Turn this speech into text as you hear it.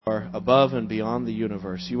are above and beyond the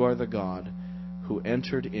universe. You are the God who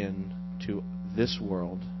entered into this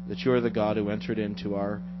world, that you are the God who entered into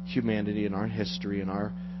our humanity and our history and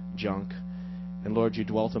our junk. And Lord, you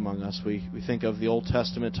dwelt among us. We think of the Old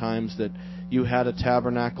Testament times that you had a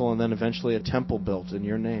tabernacle and then eventually a temple built in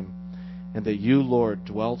your name. And that you, Lord,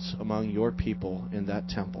 dwelt among your people in that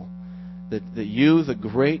temple. That you, the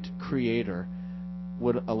great Creator,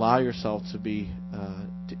 would allow yourself to be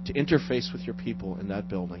to interface with your people in that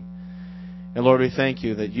building. And Lord, we thank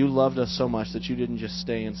you that you loved us so much that you didn't just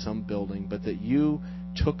stay in some building, but that you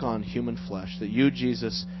took on human flesh, that you,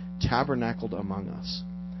 Jesus, tabernacled among us,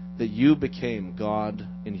 that you became God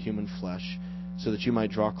in human flesh so that you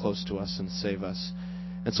might draw close to us and save us.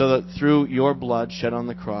 And so that through your blood shed on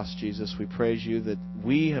the cross, Jesus, we praise you that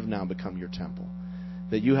we have now become your temple.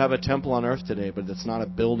 That you have a temple on earth today, but it's not a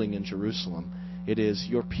building in Jerusalem. It is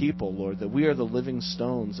your people, Lord, that we are the living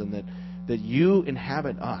stones and that you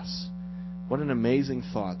inhabit us. What an amazing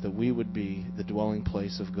thought that we would be the dwelling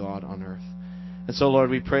place of God on earth. And so, Lord,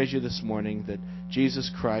 we praise you this morning that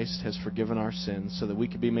Jesus Christ has forgiven our sins so that we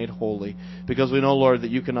can be made holy, because we know, Lord,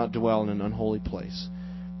 that you cannot dwell in an unholy place,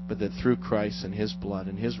 but that through Christ and his blood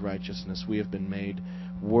and his righteousness we have been made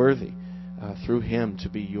worthy through him to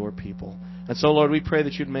be your people. And so, Lord, we pray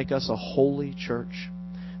that you'd make us a holy church,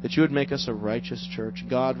 that you would make us a righteous church.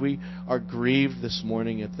 God, we are grieved this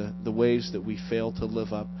morning at the ways that we fail to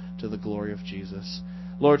live up to the glory of Jesus.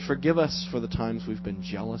 Lord, forgive us for the times we've been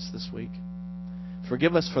jealous this week.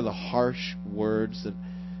 Forgive us for the harsh words that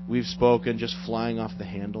we've spoken just flying off the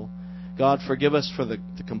handle. God, forgive us for the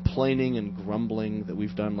complaining and grumbling that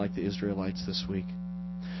we've done like the Israelites this week.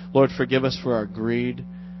 Lord, forgive us for our greed,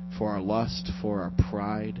 for our lust, for our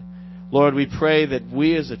pride. Lord, we pray that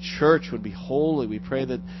we as a church would be holy. We pray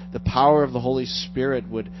that the power of the Holy Spirit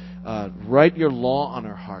would write your law on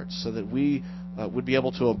our hearts so that we would be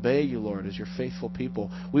able to obey you, Lord, as your faithful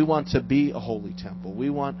people. We want to be a holy temple. We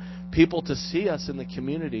want people to see us in the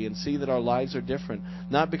community and see that our lives are different,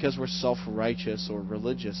 not because we're self-righteous or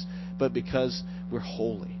religious, but because we're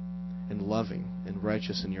holy and loving and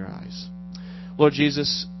righteous in your eyes. Lord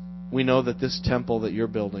Jesus, we know that this temple that you're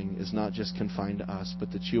building is not just confined to us,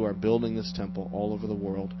 but that you are building this temple all over the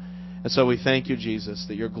world. And so we thank you, Jesus,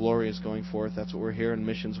 that your glory is going forth. That's what we're here in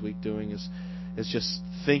Missions Week doing, is just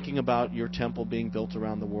thinking about your temple being built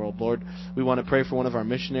around the world. Lord, we want to pray for one of our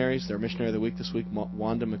missionaries, their missionary of the week this week,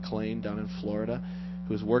 Wanda McLean down in Florida,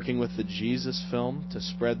 who is working with the Jesus film to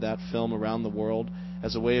spread that film around the world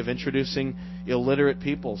as a way of introducing illiterate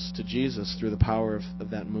peoples to Jesus through the power of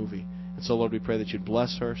that movie. And so, Lord, we pray that you'd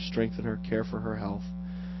bless her, strengthen her, care for her health.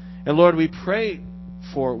 And, Lord, we pray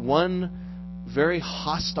for one very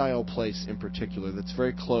hostile place in particular that's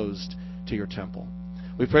very closed to your temple.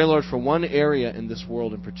 We pray, Lord, for one area in this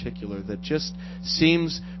world in particular that just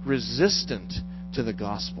seems resistant to the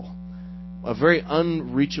gospel, a very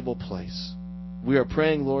unreachable place. We are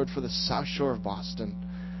praying, Lord, for the South Shore of Boston,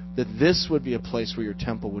 that this would be a place where your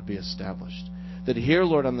temple would be established. That here,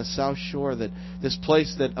 Lord, on the South Shore, that this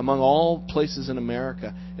place that among all places in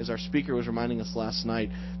America, as our speaker was reminding us last night,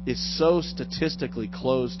 is so statistically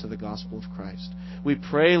closed to the gospel of Christ. We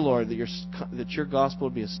pray, Lord, that your gospel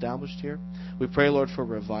would be established here. We pray, Lord, for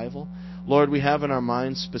revival. Lord, we have in our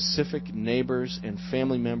minds specific neighbors and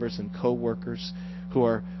family members and co-workers who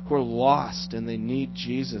are lost, and they need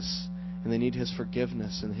Jesus, and they need his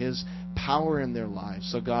forgiveness and his power in their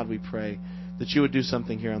lives. So, God, we pray that you would do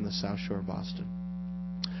something here on the South Shore of Boston.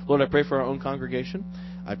 Lord, I pray for our own congregation.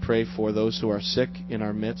 I pray for those who are sick in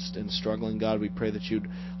our midst and struggling. God, we pray that you'd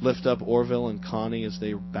lift up Orville and Connie as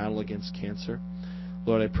they battle against cancer.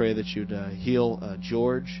 Lord, I pray that you'd heal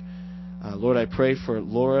George. Lord, I pray for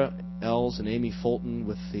Laura Els and Amy Fulton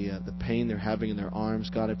with the pain they're having in their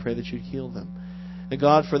arms. God, I pray that you'd heal them. And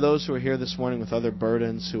God, for those who are here this morning with other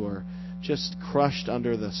burdens, who are just crushed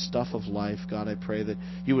under the stuff of life, God, I pray that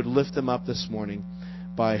you would lift them up this morning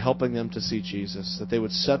by helping them to see Jesus, that they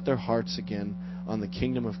would set their hearts again on the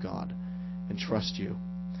kingdom of God and trust you.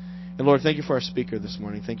 And Lord, thank you for our speaker this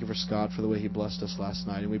morning. Thank you for Scott for the way he blessed us last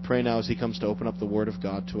night. And we pray now as he comes to open up the Word of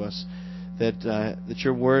God to us, that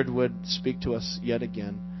your Word would speak to us yet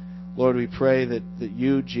again. Lord, we pray that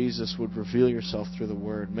you, Jesus, would reveal yourself through the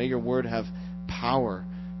Word. May your Word have power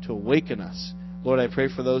to awaken us. Lord, I pray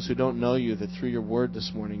for those who don't know you, that through your Word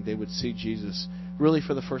this morning they would see Jesus really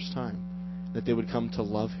for the first time, that they would come to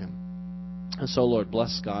love him. And so, Lord,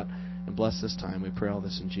 bless Scott and bless this time. We pray all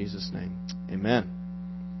this in Jesus' name. Amen.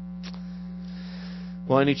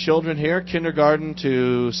 Well, any children here, kindergarten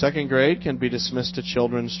to second grade, can be dismissed to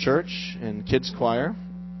Children's Church and Kids Choir.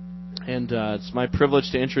 And it's my privilege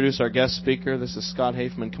to introduce our guest speaker. This is Scott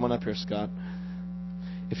Hafemann. Come on up here, Scott.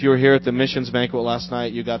 If you were here at the missions banquet last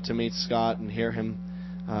night, you got to meet Scott and hear him.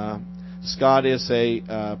 Scott is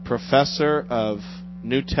a professor of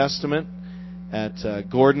New Testament at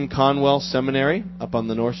Gordon Conwell Seminary up on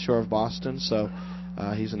the North Shore of Boston. So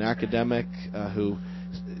he's an academic who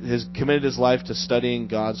has committed his life to studying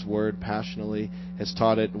God's Word passionately, has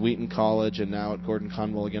taught at Wheaton College and now at Gordon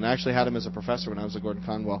Conwell again. I actually had him as a professor when I was at Gordon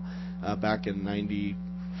Conwell back in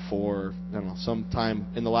 94, I don't know, sometime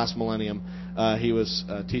in the last millennium. He was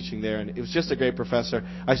teaching there, and it was just a great professor.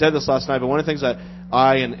 I said this last night, but one of the things that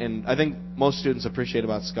and I think most students appreciate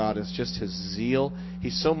about Scott is just his zeal.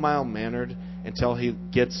 He's so mild-mannered until he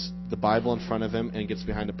gets the Bible in front of him and gets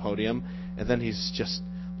behind a podium, and then he's just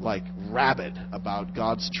like rabid about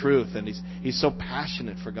God's truth, and he's so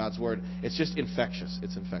passionate for God's Word. It's just infectious.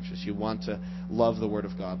 It's infectious. You want to love the Word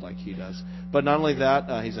of God like he does. But not only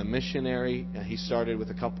that, he's a missionary. He started with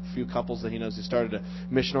a few couples that he knows. He started a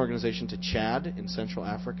mission organization to Chad in Central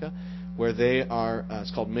Africa, where they are. It's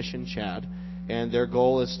called Mission Chad, and their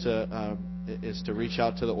goal is to reach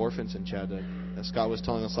out to the orphans in Chad. As Scott was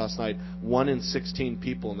telling us last night, 1 in 16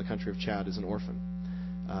 people in the country of Chad is an orphan.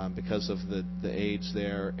 Because of the AIDS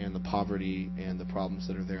there and the poverty and the problems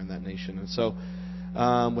that are there in that nation. And so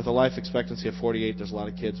with a life expectancy of 48, there's a lot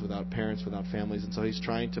of kids without parents, without families. And so he's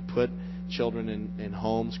trying to put children in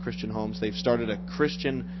homes, Christian homes. They've started a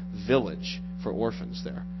Christian village for orphans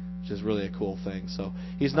there, which is really a cool thing. So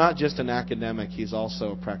he's not just an academic, he's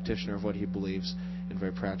also a practitioner of what he believes in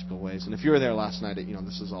very practical ways. And if you were there last night,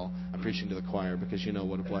 this is all I'm preaching to the choir, because you know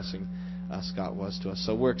what a blessing Scott was to us.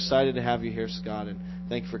 So we're excited to have you here, Scott, and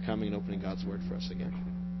thank you for coming and opening God's Word for us again.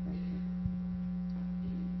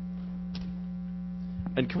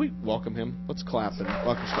 And can we welcome him? Let's clap and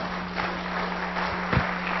welcome Scott.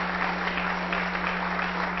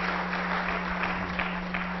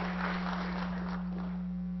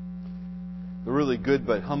 The really good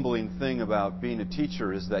but humbling thing about being a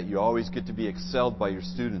teacher is that you always get to be excelled by your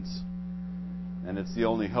students. And it's the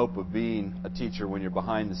only hope of being a teacher when you're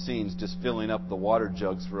behind the scenes, just filling up the water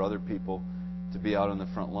jugs for other people to be out on the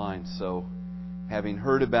front line. So, having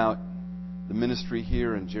heard about the ministry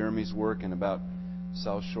here and Jeremy's work and about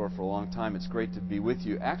South Shore for a long time, it's great to be with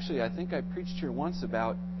you. Actually, I think I preached here once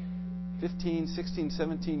about 15, 16,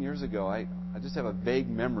 17 years ago. I just have a vague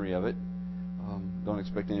memory of it. Don't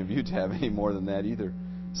expect any of you to have any more than that either.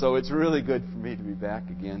 So it's really good for me to be back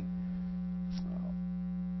again.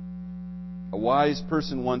 A wise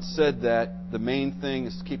person once said that the main thing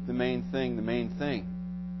is to keep the main thing the main thing.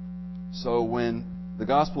 So when the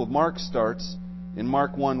Gospel of Mark starts, in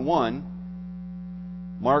Mark 1:1,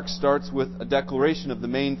 Mark starts with a declaration of the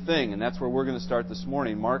main thing, and that's where we're going to start this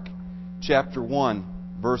morning. Mark chapter 1,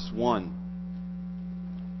 verse 1.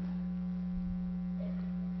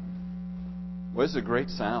 Well, this is a great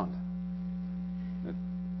sound.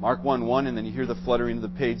 Mark 1:1, and then you hear the fluttering of the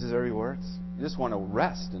pages everywhere. You just want to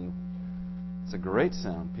rest, and it's a great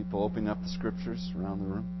sound. People opening up the Scriptures around the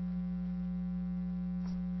room.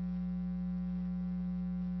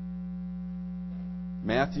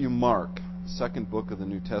 Matthew, Mark, the second book of the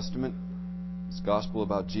New Testament, this Gospel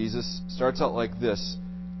about Jesus, starts out like this.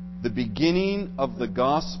 The beginning of the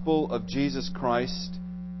Gospel of Jesus Christ,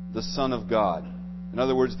 the Son of God. In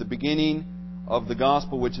other words, the beginning of the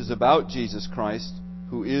Gospel which is about Jesus Christ,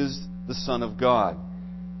 who is the Son of God.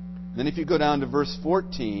 Then if you go down to verse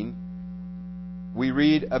 14, we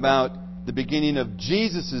read about the beginning of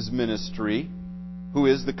Jesus' ministry, who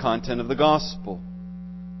is the content of the Gospel.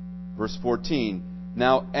 Verse 14,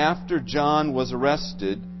 Now after John was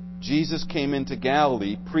arrested, Jesus came into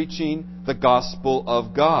Galilee preaching the gospel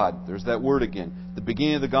of God. There's that word again. The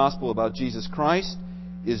beginning of the gospel about Jesus Christ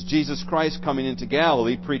is Jesus Christ coming into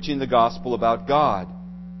Galilee preaching the gospel about God.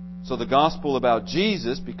 So the gospel about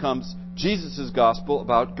Jesus becomes Jesus' gospel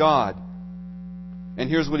about God. And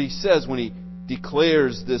here's what he says when he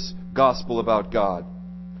declares this gospel about God.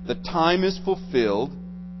 The time is fulfilled.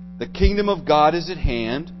 The kingdom of God is at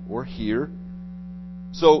hand, or here.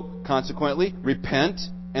 So, consequently, repent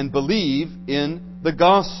and believe in the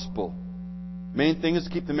gospel. Main thing is to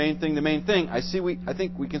keep the main thing the main thing. I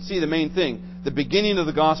think we can see the main thing. The beginning of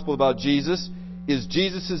the gospel about Jesus is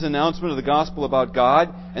Jesus' announcement of the gospel about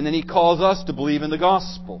God, and then he calls us to believe in the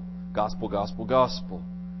gospel. Gospel, gospel, gospel.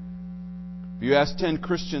 If you ask 10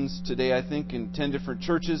 Christians today, I think, in 10 different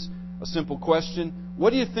churches, a simple question: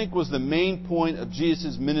 what do you think was the main point of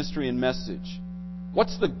Jesus' ministry and message?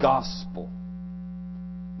 What's the gospel?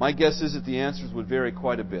 My guess is that the answers would vary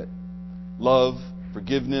quite a bit. Love,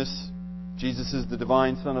 forgiveness, Jesus is the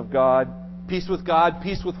divine Son of God, peace with God,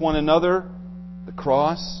 peace with one another, the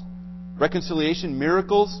cross, reconciliation,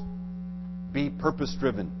 miracles, be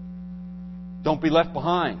purpose-driven. Don't be left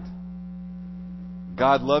behind.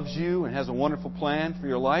 God loves you and has a wonderful plan for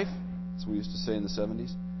your life. That's what we used to say in the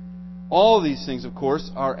 70s. All these things, of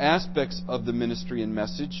course, are aspects of the ministry and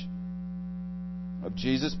message of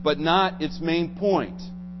Jesus, but not its main point.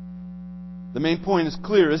 The main point is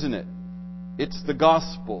clear, isn't it? It's the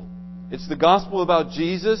gospel. It's the gospel about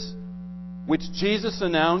Jesus, which Jesus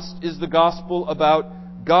announced is the gospel about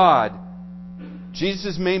God.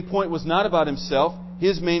 Jesus' main point was not about Himself.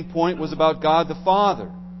 His main point was about God the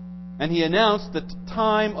Father. And He announced the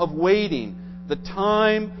time of waiting, the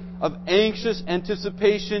time of anxious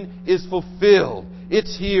anticipation is fulfilled.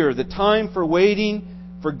 It's here. The time for waiting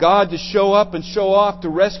for God to show up and show off to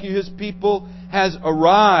rescue His people has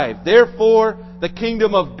arrived. Therefore, the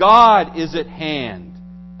kingdom of God is at hand.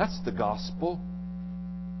 That's the gospel.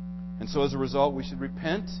 And so as a result, we should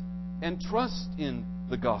repent and trust in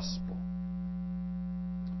the gospel.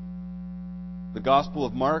 The Gospel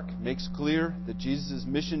of Mark makes clear that Jesus'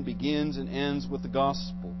 mission begins and ends with the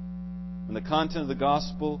gospel. And the content of the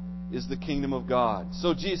gospel is the kingdom of God.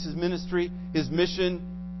 So Jesus' ministry, His mission,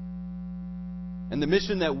 and the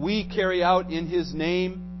mission that we carry out in His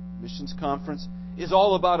name, Missions Conference, is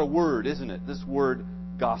all about a word, isn't it? This word,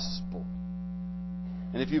 gospel.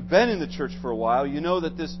 And if you've been in the church for a while, you know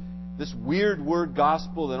that this weird word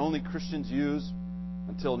gospel that only Christians use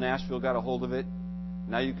until Nashville got a hold of it.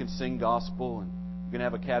 Now you can sing gospel, and you can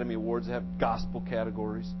have Academy Awards that have gospel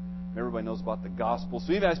categories. Everybody knows about the gospel.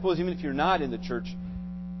 So I suppose even if you're not in the church,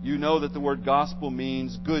 you know that the word gospel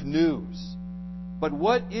means good news. But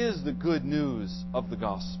what is the good news of the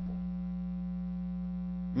gospel?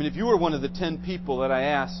 I mean, if you were one of the 10 people that I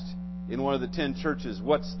asked in one of the 10 churches,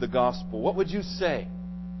 what's the gospel? What would you say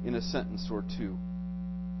in a sentence or two?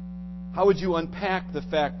 How would you unpack the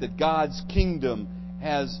fact that God's kingdom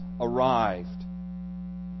has arrived?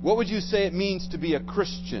 What would you say it means to be a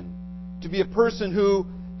Christian? To be a person who,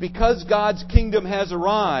 because God's kingdom has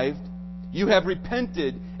arrived, you have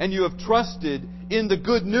repented and you have trusted in the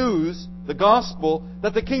good news, the gospel,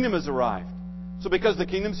 that the kingdom has arrived. So because the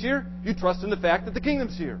kingdom's here, you trust in the fact that the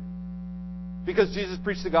kingdom's here. Because Jesus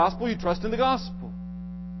preached the gospel, you trust in the gospel.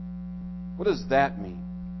 What does that mean?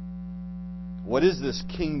 What is this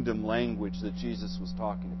kingdom language that Jesus was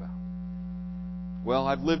talking about? Well,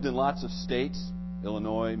 I've lived in lots of states.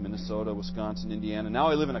 Illinois, Minnesota, Wisconsin, Indiana.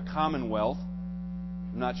 Now I live in a commonwealth.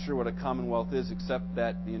 I'm not sure what a commonwealth is, except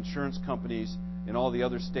that the insurance companies in all the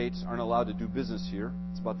other states aren't allowed to do business here.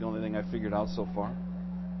 It's about the only thing I've figured out so far.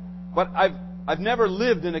 But I've never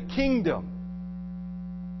lived in a kingdom.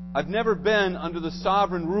 I've never been under the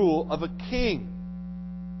sovereign rule of a king.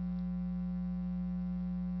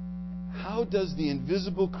 How does the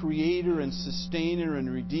invisible creator and sustainer and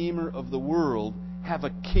redeemer of the world have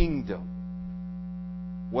a kingdom?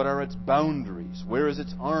 What are its boundaries? Where is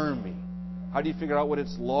its army? How do you figure out what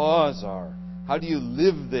its laws are? How do you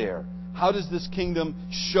live there? How does this kingdom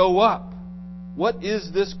show up? What is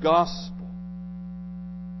this gospel?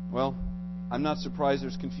 Well, I'm not surprised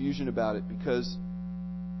there's confusion about it, because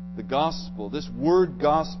the gospel, this word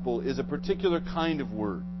gospel, is a particular kind of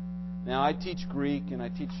word. Now, I teach Greek and I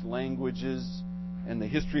teach languages and the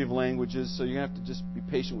history of languages, so you're going to have to just be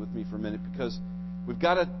patient with me for a minute, because we've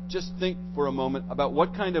got to just think for a moment about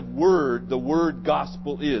what kind of word the word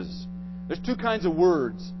gospel is. There's two kinds of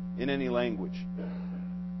words in any language.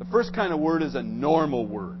 The first kind of word is a normal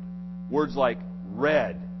word. Words like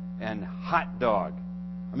red and hot dog.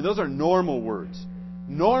 I mean, those are normal words.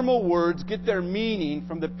 Normal words get their meaning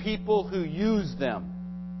from the people who use them.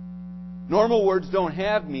 Normal words don't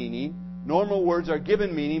have meaning. Normal words are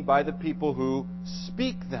given meaning by the people who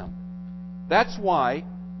speak them. That's why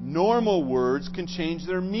normal words can change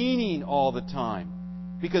their meaning all the time.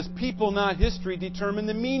 Because people, not history, determine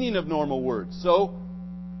the meaning of normal words. So,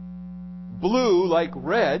 blue, like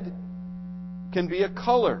red, can be a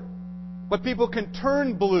color. But people can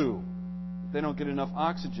turn blue if they don't get enough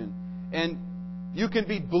oxygen. And you can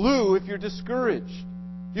be blue if you're discouraged.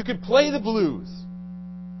 You can play the blues.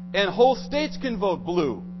 And whole states can vote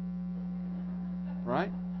blue.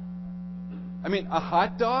 Right? I mean, a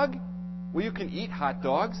hot dog? Well, you can eat hot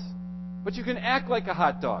dogs, but you can act like a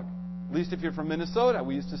hot dog. At least if you're from Minnesota.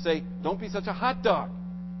 We used to say, don't be such a hot dog.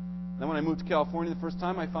 Then when I moved to California the first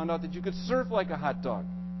time, I found out that you could surf like a hot dog,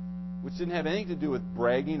 which didn't have anything to do with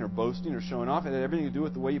bragging or boasting or showing off. It had everything to do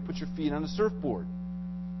with the way you put your feet on a surfboard.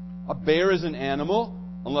 A bear is an animal,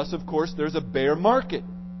 unless, of course, there's a bear market.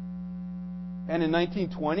 And in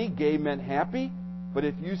 1920, gay meant happy. But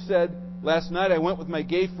if you said, last night I went with my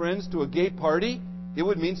gay friends to a gay party, it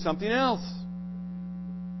would mean something else.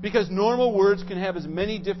 Because normal words can have as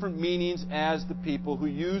many different meanings as the people who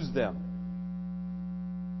use them.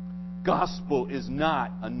 Gospel is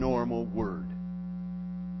not a normal word.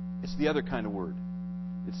 It's the other kind of word.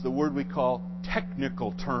 It's the word we call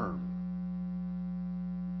technical term.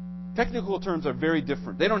 Technical terms are very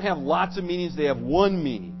different. They don't have lots of meanings, they have one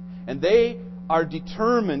meaning. And they are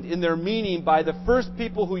determined in their meaning by the first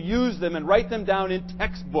people who use them and write them down in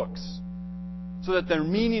textbooks, so that their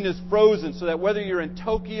meaning is frozen, so that whether you're in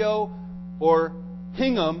Tokyo or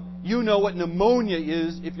Hingham, you know what pneumonia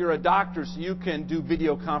is if you're a doctor, so you can do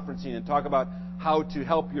video conferencing and talk about how to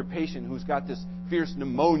help your patient who's got this fierce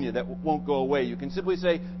pneumonia that won't go away. You can simply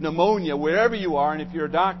say pneumonia wherever you are, and if you're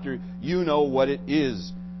a doctor, you know what it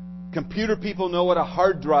is. Computer people know what a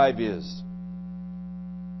hard drive is.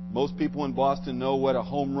 Most people in Boston know what a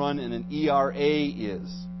home run and an ERA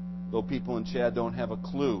is, though people in Chad don't have a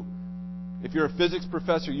clue. If you're a physics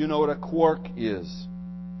professor, you know what a quark is.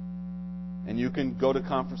 And you can go to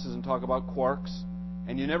conferences and talk about quarks,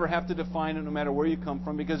 and you never have to define it no matter where you come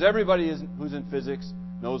from, because everybody who's in physics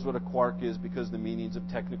knows what a quark is, because the meanings of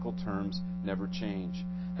technical terms never change.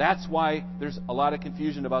 That's why there's a lot of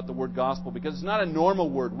confusion about the word gospel, because it's not a normal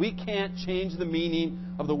word. We can't change the meaning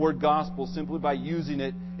of the word gospel simply by using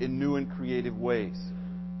it in new and creative ways,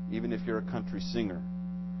 even if you're a country singer.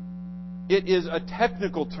 It is a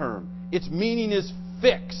technical term. Its meaning is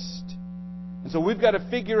fixed. And so we've got to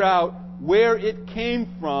figure out where it came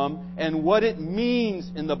from and what it means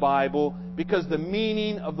in the Bible, because the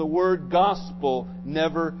meaning of the word gospel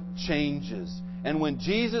never changes. And when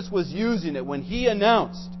Jesus was using it, when He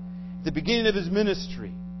announced at the beginning of His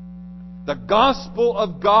ministry, the gospel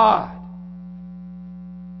of God,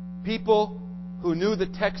 people who knew the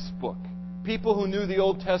textbook, people who knew the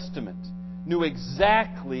Old Testament, knew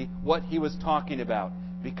exactly what He was talking about,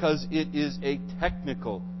 because it is a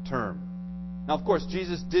technical term. Now, of course,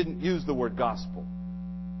 Jesus didn't use the word gospel.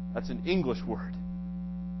 That's an English word.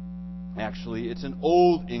 Actually, it's an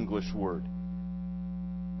Old English word.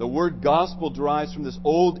 The word gospel derives from this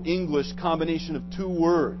Old English combination of two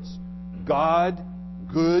words. God,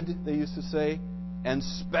 good, they used to say, and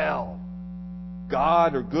spell.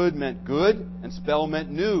 God or good meant good, and spell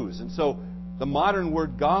meant news. And so the modern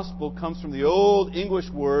word gospel comes from the Old English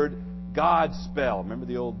word Godspell. Remember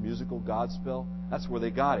the old musical Godspell? That's where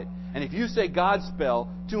they got it. And if you say Godspell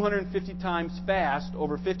 250 times fast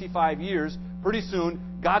over 55 years, pretty soon,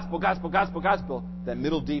 gospel, gospel, gospel, gospel, that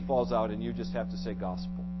middle D falls out and you just have to say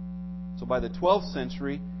gospel. So by the 12th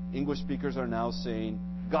century, English speakers are now saying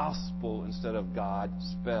gospel instead of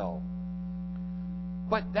Godspell.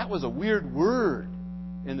 But that was a weird word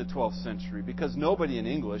in the 12th century, because nobody in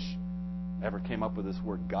English ever came up with this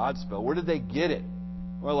word Godspell. Where did they get it?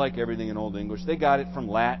 Well, like everything in Old English, they got it from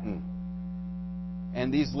Latin.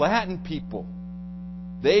 And these Latin people,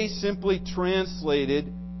 they simply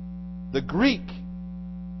translated the Greek.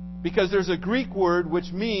 Because there's a Greek word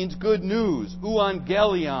which means good news,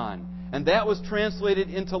 euangelion. And that was translated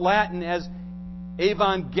into Latin as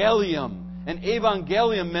evangelium. And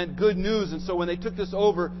evangelium meant good news. And so when they took this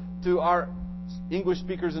over to our English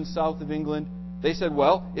speakers in south of England, they said,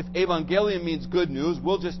 well, if evangelium means good news,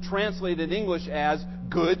 we'll just translate it in English as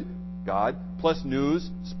good, God, plus news,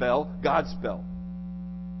 spell, Godspell.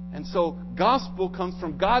 And so gospel comes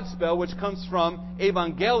from Godspell, which comes from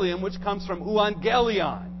evangelium, which comes from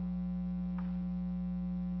euangelion.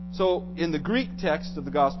 So in the Greek text of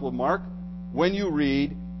the Gospel of Mark, when you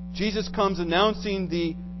read, Jesus comes announcing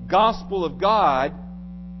the gospel of God,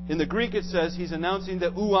 in the Greek it says He's announcing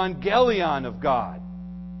the euangelion of God.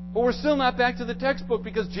 But we're still not back to the textbook,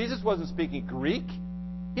 because Jesus wasn't speaking Greek.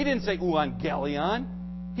 He didn't say euangelion.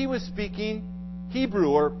 He was speaking Hebrew,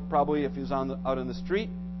 or probably if he was out in the street,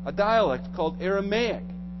 a dialect called Aramaic.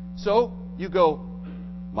 So you go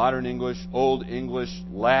modern English, Old English,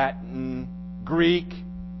 Latin, Greek,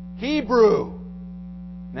 Hebrew.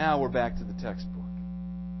 Now we're back to the textbook.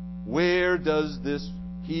 Where does this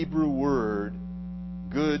Hebrew word,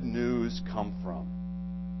 good news, come from?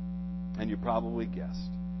 And you probably guessed.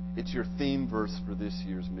 It's your theme verse for this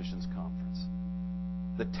year's missions conference.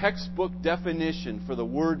 The textbook definition for the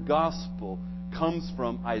word gospel comes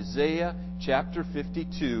from Isaiah chapter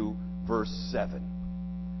 52, verse 7.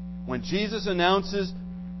 When Jesus announces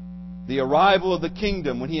the arrival of the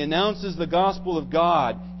kingdom, when He announces the gospel of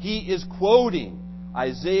God, He is quoting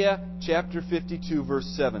Isaiah chapter 52, verse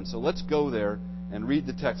 7. So let's go there and read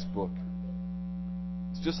the textbook.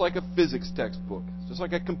 It's just like a physics textbook. It's just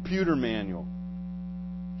like a computer manual.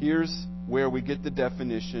 Here's where we get the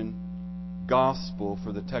definition, gospel,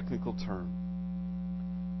 for the technical term.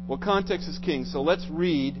 Well, context is king, so let's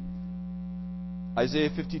read Isaiah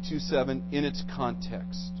 52:7 in its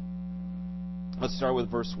context. Let's start with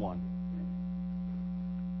verse 1.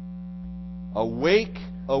 Awake,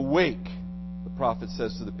 awake, the prophet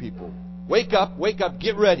says to the people. Wake up,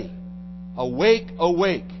 get ready. Awake,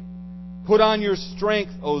 awake. Put on your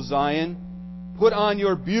strength, O Zion. Put on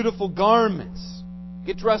your beautiful garments.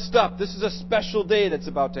 Get dressed up. This is a special day that's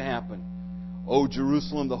about to happen. O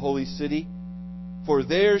Jerusalem, the holy city, for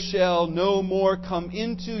there shall no more come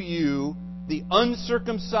into you the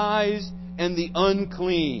uncircumcised and the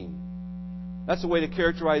unclean. That's a way to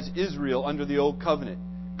characterize Israel under the Old Covenant.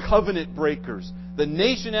 Covenant breakers. The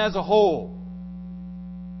nation as a whole,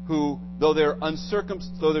 who, though they're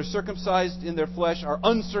circumcised in their flesh, are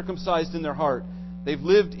uncircumcised in their heart. They've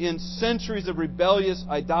lived in centuries of rebellious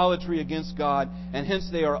idolatry against God, and hence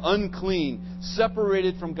they are unclean,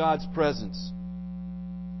 separated from God's presence.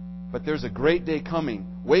 But there's a great day coming.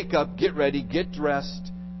 Wake up, get ready, get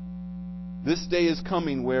dressed. This day is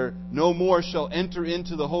coming where no more shall enter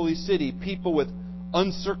into the holy city people with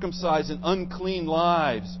uncircumcised and unclean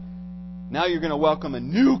lives. Now you're going to welcome a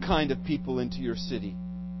new kind of people into your city.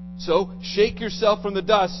 So shake yourself from the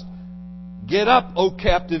dust. Get up, O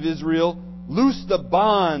captive Israel. Loose the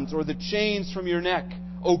bonds or the chains from your neck,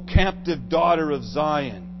 O captive daughter of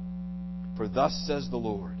Zion. For thus says the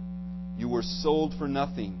Lord, you were sold for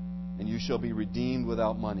nothing, and you shall be redeemed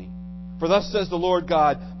without money. For thus says the Lord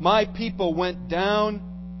God, my people went down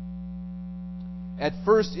at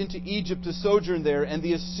first into Egypt to sojourn there, and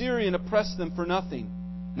the Assyrian oppressed them for nothing.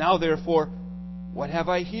 Now therefore, what have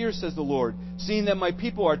I here, says the Lord, seeing that my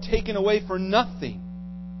people are taken away for nothing?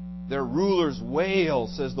 Their rulers wail,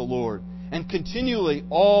 says the Lord, and continually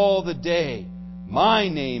all the day my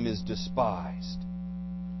name is despised.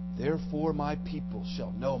 Therefore my people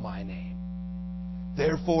shall know my name.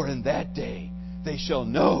 Therefore in that day they shall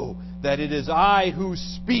know that it is I who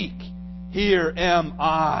speak. Here am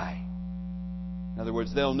I. In other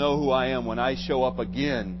words, they'll know who I am when I show up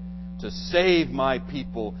again to save my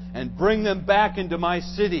people and bring them back into my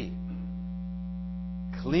city,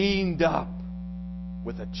 cleaned up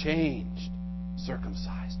with a changed,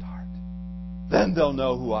 circumcised heart. Then they'll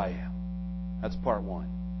know who I am. That's part one.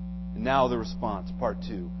 And now the response, part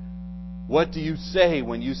two. What do you say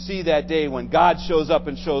when you see that day when God shows up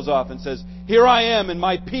and shows off and says, here I am and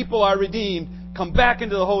my people are redeemed. Come back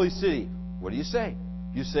into the holy city. What do you say?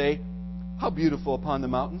 You say, how beautiful upon the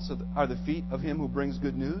mountains are the feet of him who brings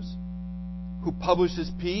good news, who publishes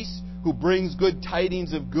peace, who brings good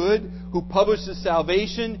tidings of good, who publishes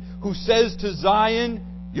salvation, who says to Zion,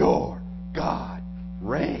 your God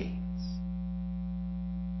reigns.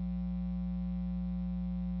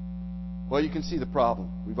 Well, you can see the problem.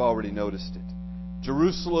 We've already noticed it.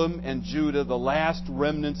 Jerusalem and Judah, the last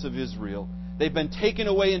remnants of Israel, they've been taken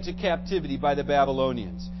away into captivity by the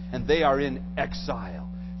Babylonians, and they are in exile.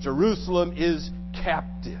 Jerusalem is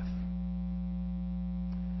captive.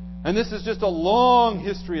 And this is just a long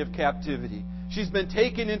history of captivity. She's been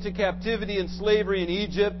taken into captivity and slavery in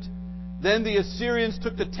Egypt. Then the Assyrians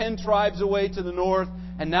took the 10 tribes away to the north.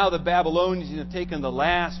 And now the Babylonians have taken the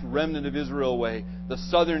last remnant of Israel away, the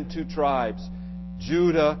southern 2 tribes,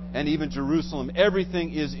 Judah and even Jerusalem.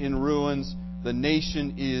 Everything is in ruins. The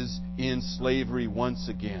nation is in slavery once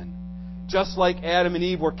again. Just like Adam and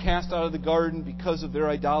Eve were cast out of the garden because of their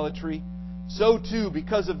idolatry, so too,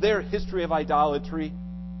 because of their history of idolatry,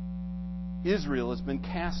 Israel has been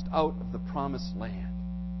cast out of the promised land.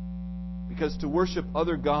 Because to worship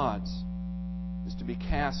other gods is to be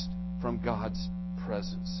cast from God's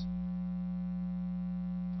presence.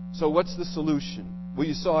 So what's the solution? Well,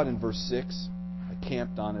 you saw it in verse 6. I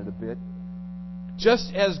camped on it a bit.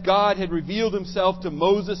 Just as God had revealed himself to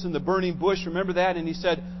Moses in the burning bush, remember that? And he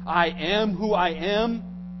said, I am who I am,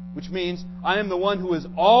 which means I am the one who is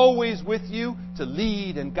always with you to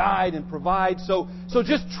lead and guide and provide. So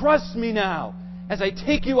just trust me now as I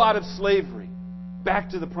take you out of slavery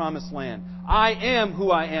back to the promised land. I am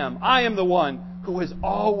who I am. I am the one who is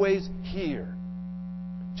always here.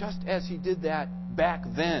 Just as he did that back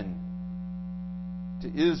then to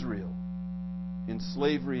Israel in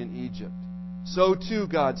slavery in Egypt. So too,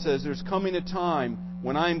 God says, there's coming a time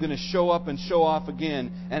when I'm going to show up and show off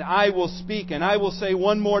again, and I will speak, and I will say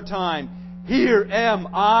one more time, here am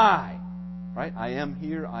I. Right? I am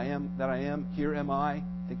here, I am that I am, here am I. I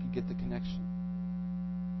think you get the connection.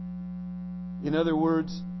 In other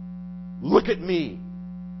words, look at me.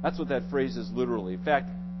 That's what that phrase is literally. In fact,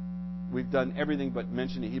 we've done everything but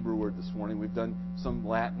mention a Hebrew word this morning. We've done some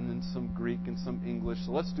Latin and some Greek and some English.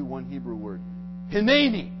 So let's do one Hebrew word.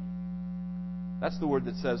 Hineni. That's the word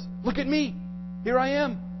that says, look at me. Here I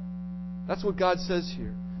am. That's what God says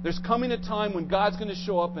here. There's coming a time when God's going to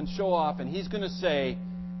show up and show off, and He's going to say,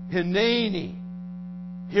 Hineni.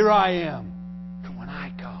 Here I am. And when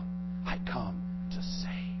I come to save.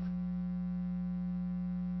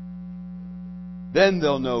 Then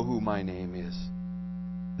they'll know who my name is.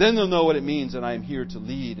 Then they'll know what it means that I am here to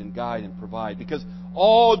lead and guide and provide. Because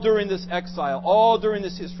all during this exile, all during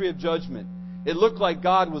this history of judgment, it looked like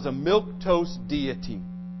God was a milquetoast deity.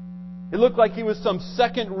 It looked like He was some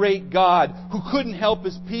second-rate God who couldn't help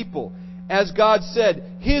His people. As God said,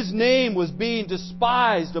 His name was being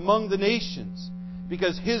despised among the nations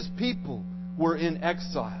because His people were in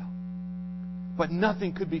exile. But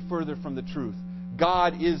nothing could be further from the truth.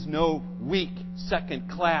 God is no weak,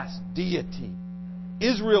 second-class deity.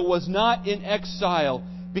 Israel was not in exile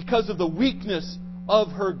because of the weakness of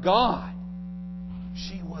her God.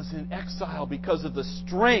 She was in exile because of the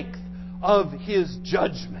strength of His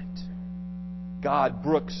judgment. God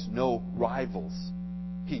brooks no rivals.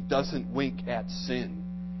 He doesn't wink at sin.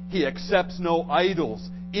 He accepts no idols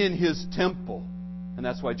in His temple. And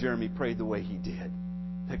that's why Jeremy prayed the way he did.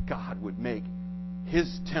 That God would make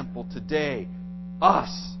His temple today,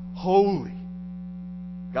 us, holy.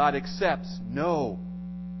 God accepts no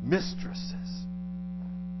mistresses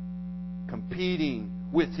competing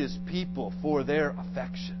with His people for their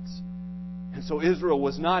affections. And so Israel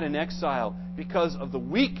was not in exile because of the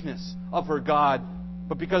weakness of her God,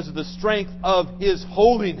 but because of the strength of His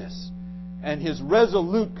holiness and His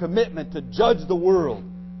resolute commitment to judge the world,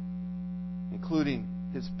 including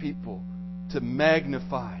His people, to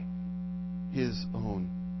magnify His own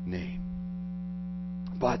name.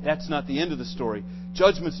 But that's not the end of the story.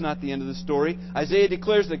 Judgment's not the end of the story. Isaiah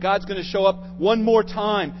declares that God's going to show up one more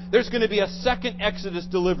time. There's going to be a second Exodus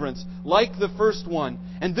deliverance, like the first one.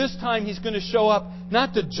 And this time He's going to show up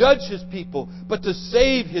not to judge His people, but to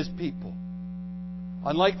save His people.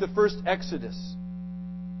 Unlike the first Exodus,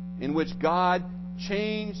 in which God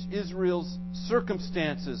changed Israel's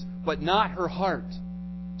circumstances, but not her heart,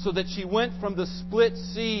 so that she went from the split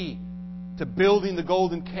sea to building the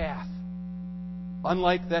golden calf.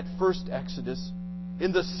 Unlike that first Exodus,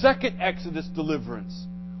 in the second Exodus deliverance,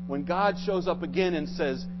 when God shows up again and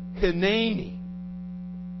says, Hineni,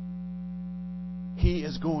 He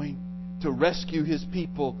is going to rescue His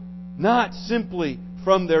people not simply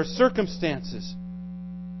from their circumstances,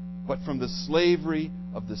 but from the slavery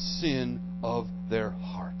of the sin of their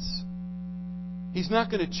hearts. He's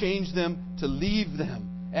not going to change them to leave them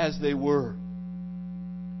as they were.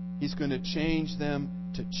 He's going to change them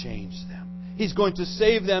to change them. He's going to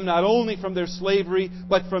save them not only from their slavery,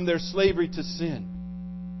 but from their slavery to sin.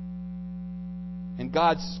 And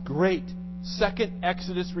God's great second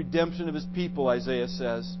Exodus redemption of His people, Isaiah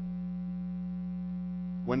says,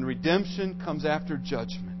 when redemption comes after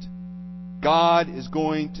judgment, God is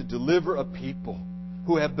going to deliver a people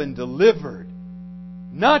who have been delivered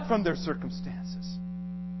not from their circumstances,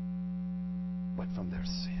 but from their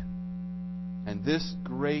sin. And this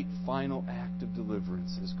great final act of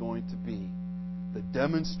deliverance is going to be the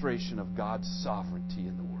demonstration of God's sovereignty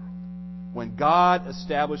in the world. When God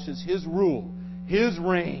establishes His rule, His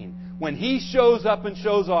reign, when He shows up and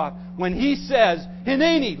shows off, when He says,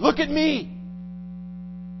 Hineni, look at me,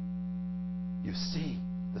 you see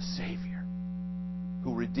the Savior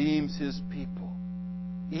who redeems His people,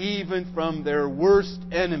 even from their worst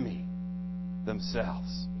enemy,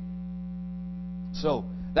 themselves. So,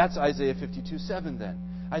 that's Isaiah 52:7 then.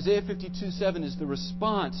 Isaiah 52:7 is the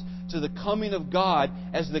response to the coming of God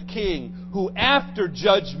as the King who, after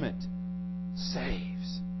judgment,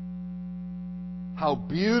 saves. How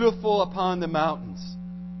beautiful upon the mountains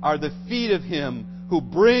are the feet of Him who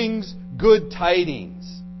brings good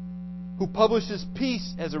tidings, who publishes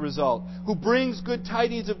peace as a result, who brings good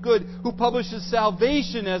tidings of good, who publishes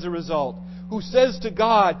salvation as a result, who says to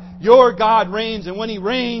God, your God reigns, and when He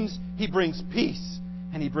reigns, He brings peace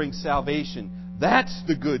and He brings salvation. That's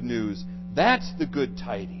the good news. That's the good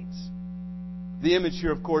tidings. The image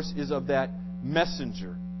here, of course, is of that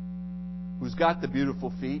messenger who's got the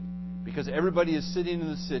beautiful feet because everybody is sitting in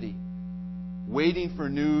the city waiting for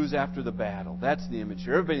news after the battle. That's the image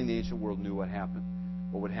here. Everybody in the ancient world knew what happened.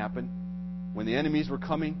 What would happen when the enemies were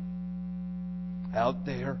coming out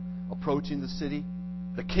there, approaching the city?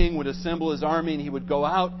 The king would assemble his army and he would go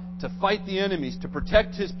out to fight the enemies, to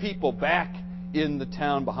protect his people back in the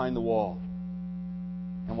town behind the wall.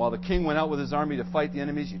 And while the king went out with his army to fight the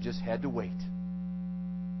enemies, you just had to wait.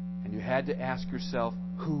 And you had to ask yourself,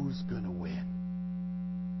 who's going to win?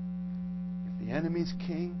 If the enemy's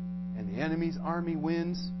king and the enemy's army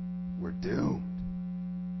wins, we're doomed.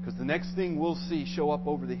 Because the next thing we'll see show up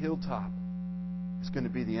over the hilltop is going to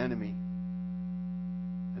be the enemy.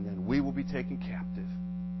 And then we will be taken captive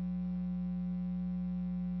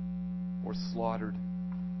or slaughtered.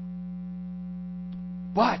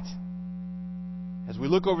 But as we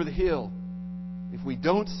look over the hill, if we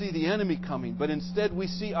don't see the enemy coming, but instead we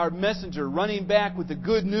see our messenger running back with the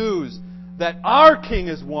good news that our King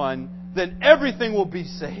is won, then everything will be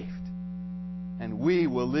saved. And we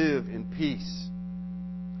will live in peace.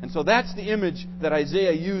 And so that's the image that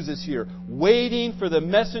Isaiah uses here. Waiting for the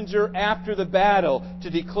messenger after the battle to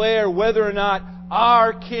declare whether or not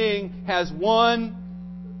our King has won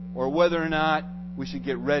or whether or not we should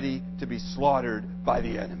get ready to be slaughtered by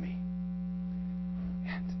the enemy.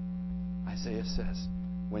 And Isaiah says,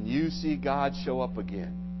 when you see God show up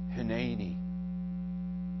again, Hineni,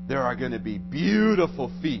 there are going to be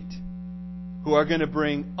beautiful feet who are going to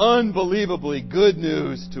bring unbelievably good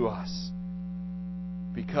news to us.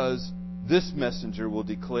 Because this messenger will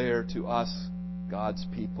declare to us, God's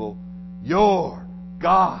people, your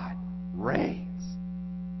God reigns.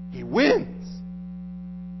 He wins.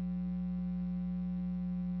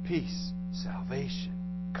 Peace, salvation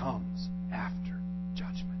comes after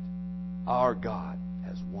judgment. Our God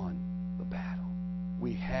has won the battle.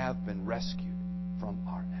 We have been rescued from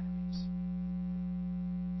our enemies.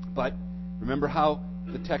 But remember how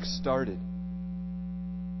the text started.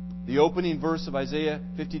 The opening verse of Isaiah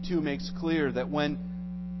 52 makes clear that when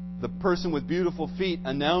the person with beautiful feet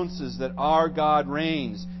announces that our God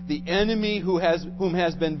reigns, the enemy whom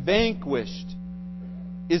has been vanquished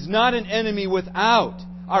is not an enemy without.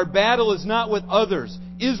 Our battle is not with others.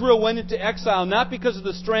 Israel went into exile not because of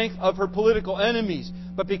the strength of her political enemies,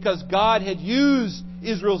 but because God had used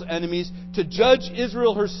Israel's enemies to judge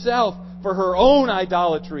Israel herself for her own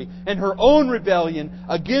idolatry and her own rebellion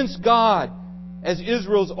against God as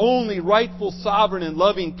Israel's only rightful sovereign and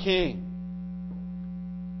loving king.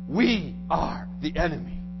 We are the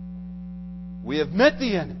enemy. We have met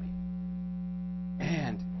the enemy.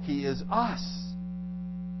 And he is us.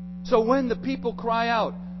 So when the people cry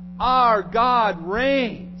out, our God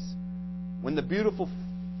reigns, when the beautiful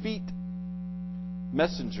feet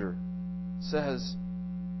messenger says,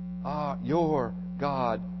 your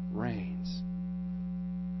God reigns,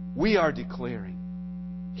 we are declaring,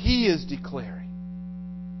 he is declaring,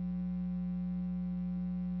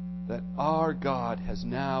 that our God has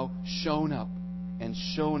now shown up and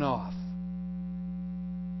shown off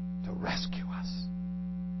to rescue us.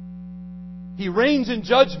 He reigns in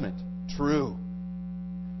judgment, true.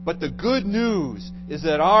 But the good news is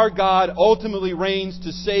that our God ultimately reigns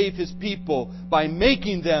to save His people by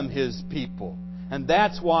making them His people. And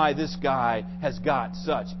that's why this guy has got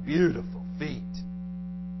such beautiful feet.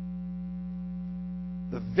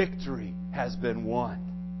 The victory has been won,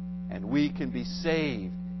 and we can be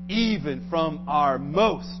saved even from our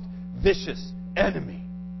most vicious enemy,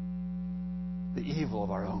 the evil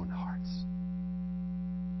of our own hearts.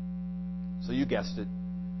 So you guessed it.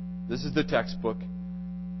 This is the textbook.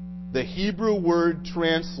 The Hebrew word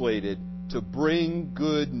translated to bring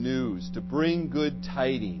good news, to bring good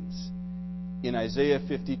tidings in Isaiah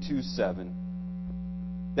 52:7.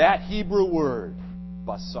 That Hebrew word,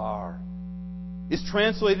 basar, is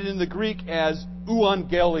translated in the Greek as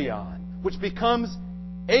euangelion, which becomes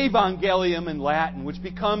evangelium in Latin, which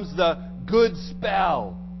becomes the good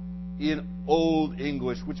spell in Old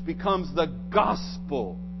English, which becomes the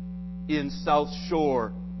gospel in South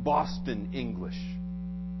Shore, Boston English.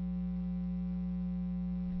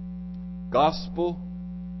 Gospel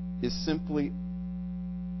is simply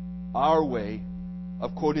our way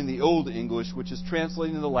of quoting the Old English, which is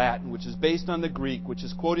translating the Latin, which is based on the Greek, which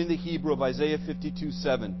is quoting the Hebrew of Isaiah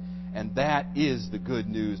 52:7. And that is the good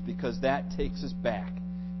news, because that takes us back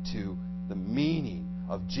to the meaning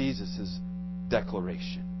of Jesus'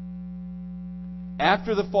 declaration.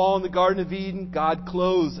 After the fall in the Garden of Eden, God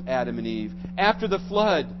clothes Adam and Eve. After the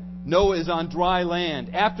flood, Noah is on dry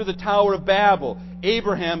land. After the Tower of Babel,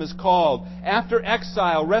 Abraham is called. After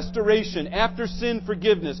exile, restoration. After sin,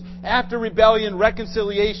 forgiveness. After rebellion,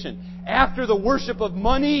 reconciliation. After the worship of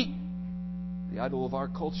money, the idol of our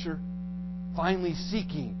culture, finally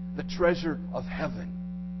seeking the treasure of heaven.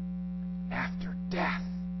 After death,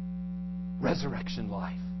 resurrection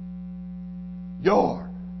life.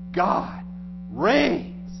 Your God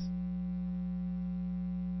reigns.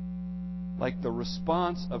 Like the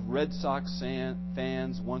response of Red Sox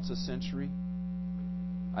fans once a century,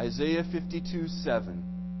 Isaiah 52:7.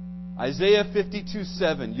 Isaiah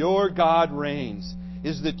 52:7, your God reigns,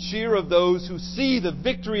 is the cheer of those who see the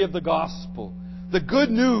victory of the gospel. The good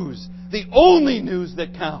news, the only news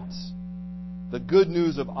that counts. The good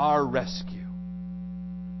news of our rescue.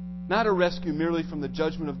 Not a rescue merely from the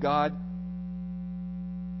judgment of God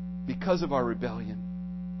because of our rebellion,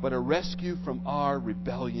 but a rescue from our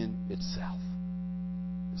rebellion itself.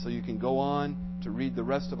 So you can go on to read the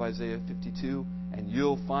rest of Isaiah 52 and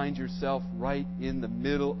you'll find yourself right in the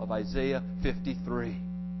middle of Isaiah 53.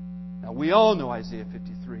 Now, we all know Isaiah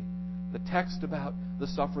 53, the text about the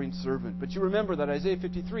suffering servant. But you remember that Isaiah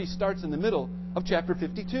 53 starts in the middle of chapter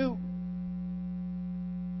 52.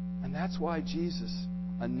 And that's why Jesus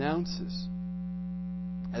announces,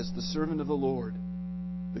 as the servant of the Lord,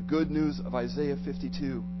 the good news of Isaiah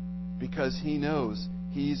 52, because He knows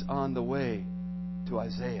He's on the way to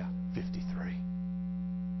Isaiah 53.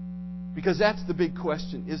 Because that's the big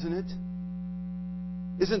question, isn't it?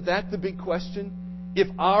 Isn't that the big question? If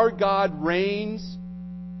our God reigns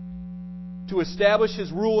to establish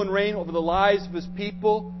His rule and reign over the lives of His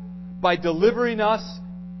people by delivering us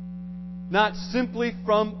not simply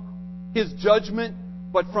from His judgment,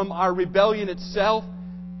 but from our rebellion itself,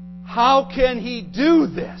 how can He do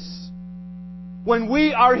this when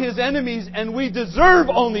we are His enemies and we deserve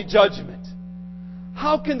only judgment?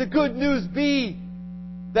 How can the good news be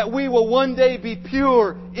that we will one day be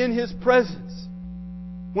pure in His presence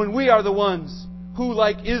when we are the ones who,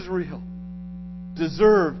 like Israel,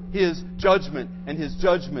 deserve His judgment and His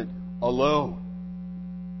judgment alone?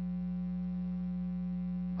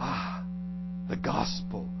 The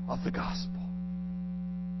gospel of the gospel.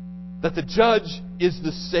 That the judge is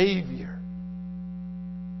the Savior.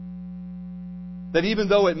 That even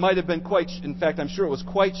though it might have been in fact, I'm sure it was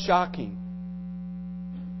quite shocking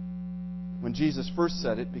when Jesus first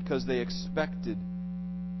said it, because they expected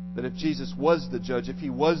that if Jesus was the judge, if He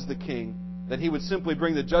was the king, that He would simply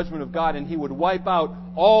bring the judgment of God and He would wipe out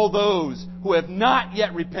all those who have not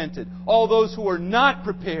yet repented, all those who are not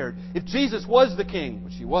prepared. If Jesus was the king,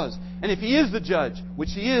 which He was, and if He is the judge, which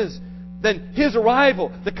He is, then His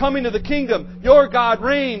arrival, the coming of the kingdom, your God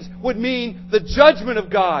reigns, would mean the judgment of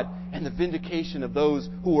God and the vindication of those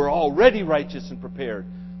who were already righteous and prepared,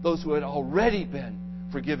 those who had already been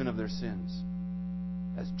forgiven of their sins,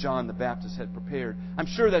 as John the Baptist had prepared. I'm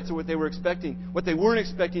sure that's what they were expecting. What they weren't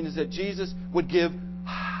expecting is that Jesus would give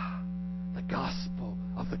the gospel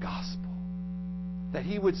of the gospel. That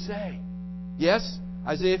He would say, yes,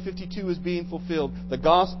 Isaiah 52 is being fulfilled. The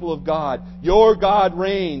gospel of God. Your God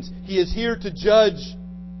reigns. He is here to judge,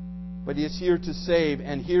 but He is here to save.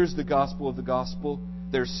 And here's the gospel of the gospel.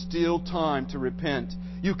 There's still time to repent.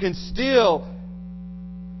 You can still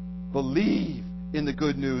believe in the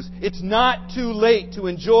good news. It's not too late to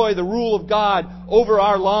enjoy the rule of God over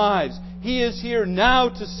our lives. He is here now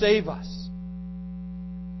to save us.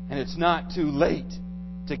 And it's not too late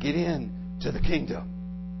to get in to the kingdom.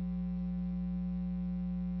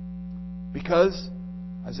 Because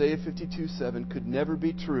Isaiah 52:7 could never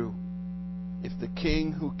be true if the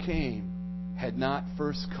King who came had not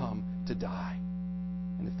first come to die,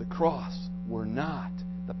 and if the cross were not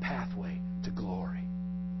the pathway to glory.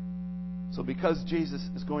 So because Jesus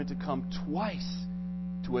is going to come twice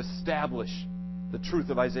to establish the truth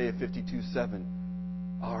of Isaiah 52:7,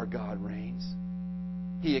 our God reigns.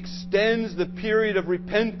 He extends the period of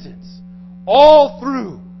repentance all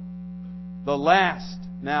through the last,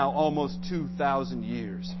 now almost 2,000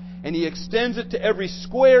 years. And He extends it to every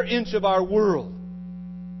square inch of our world,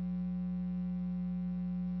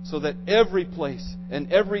 so that every place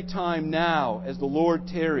and every time now, as the Lord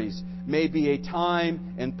tarries, may be a time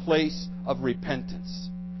and place of repentance.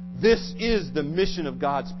 This is the mission of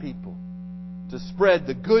God's people, to spread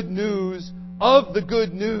the good news of the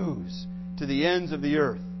good news to the ends of the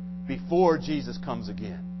earth before Jesus comes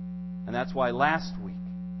again. And that's why last week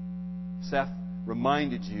Seth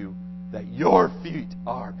reminded you that your feet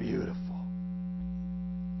are beautiful,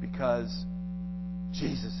 because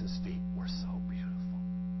Jesus' feet were so beautiful.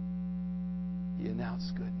 He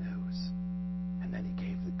announced good news, and then He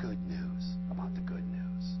gave the good news about the good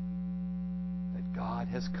news. That God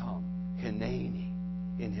has come, Hineni,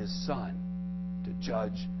 in His Son, to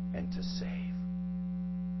judge and to save.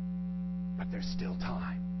 But there's still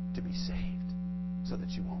time to be saved, so that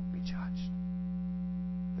you won't be judged.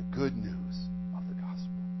 The good news of the gospel.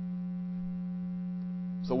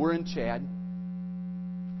 So we're in Chad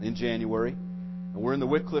in January, and we're in the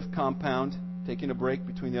Whitcliffe compound, taking a break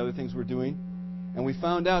between the other things we're doing. And we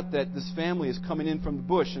found out that this family is coming in from the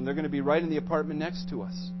bush, and they're going to be right in the apartment next to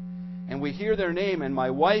us. And we hear their name, and my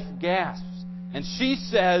wife gasps, and she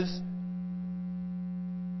says,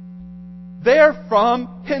 "They're from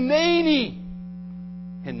Hineni."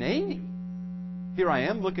 Hineni? Here I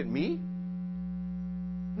am, look at me.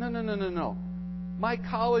 No. My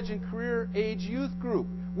college and career age youth group.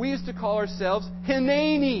 We used to call ourselves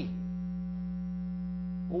Hineni.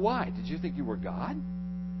 Well, why? Did you think you were God?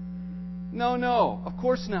 No, of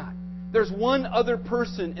course not. There's one other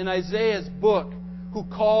person in Isaiah's book who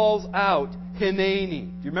calls out Hineni.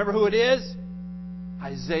 Do you remember who it is?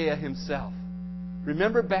 Isaiah himself.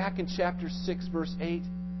 Remember back in chapter 6, verse 8,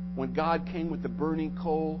 when God came with the burning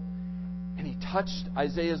coal and He touched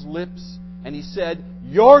Isaiah's lips and He said,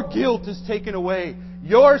 "Your guilt is taken away.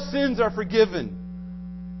 Your sins are forgiven.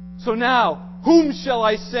 So now, whom shall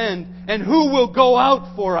I send and who will go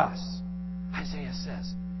out for us?" Isaiah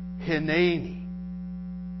says, "Hineni."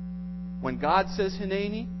 When God says,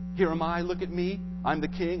 "Hineni," here am I, look at me, I'm the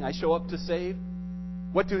king, I show up to save.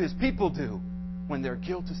 What do His people do when their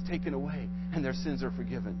guilt is taken away and their sins are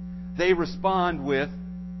forgiven? They respond with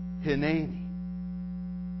Hineni.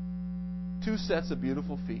 Two sets of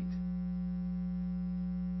beautiful feet.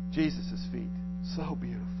 Jesus' feet. So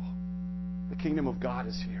beautiful. The kingdom of God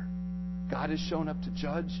is here. God has shown up to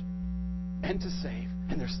judge and to save,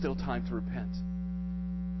 and there's still time to repent.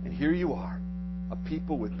 And here you are, a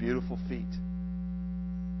people with beautiful feet.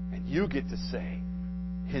 And you get to say,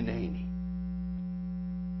 Hineni.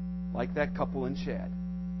 Like that couple in Chad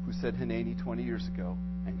who said Hineni 20 years ago,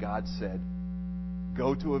 and God said,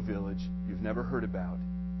 "Go to a village you've never heard about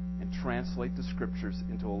and translate the Scriptures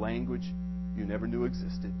into a language you never knew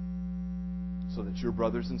existed, so that your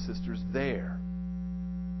brothers and sisters there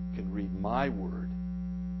can read my word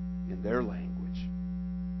in their language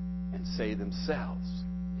and say themselves,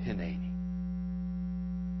 Hineni."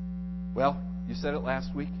 Well, you said it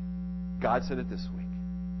last week. God said it this week.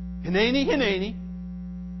 Hineni, Hineni.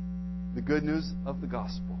 The good news of the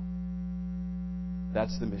gospel.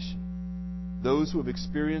 That's the mission. Those who have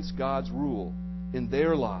experienced God's rule in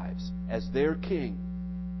their lives as their king,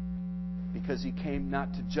 because He came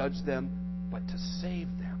not to judge them, but to save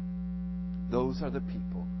them. Those are the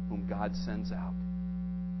people whom God sends out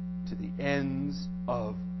to the ends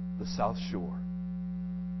of the South Shore.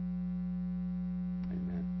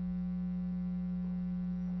 Amen.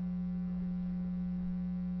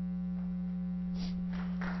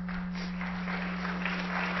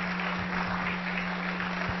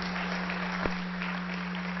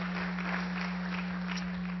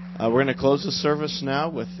 We're going to close the service now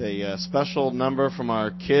with a special number from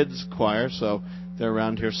our kids' choir. So they're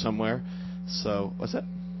around here somewhere. So, what's that?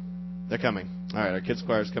 They're coming. All right, our kids'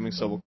 choir is coming, so we'll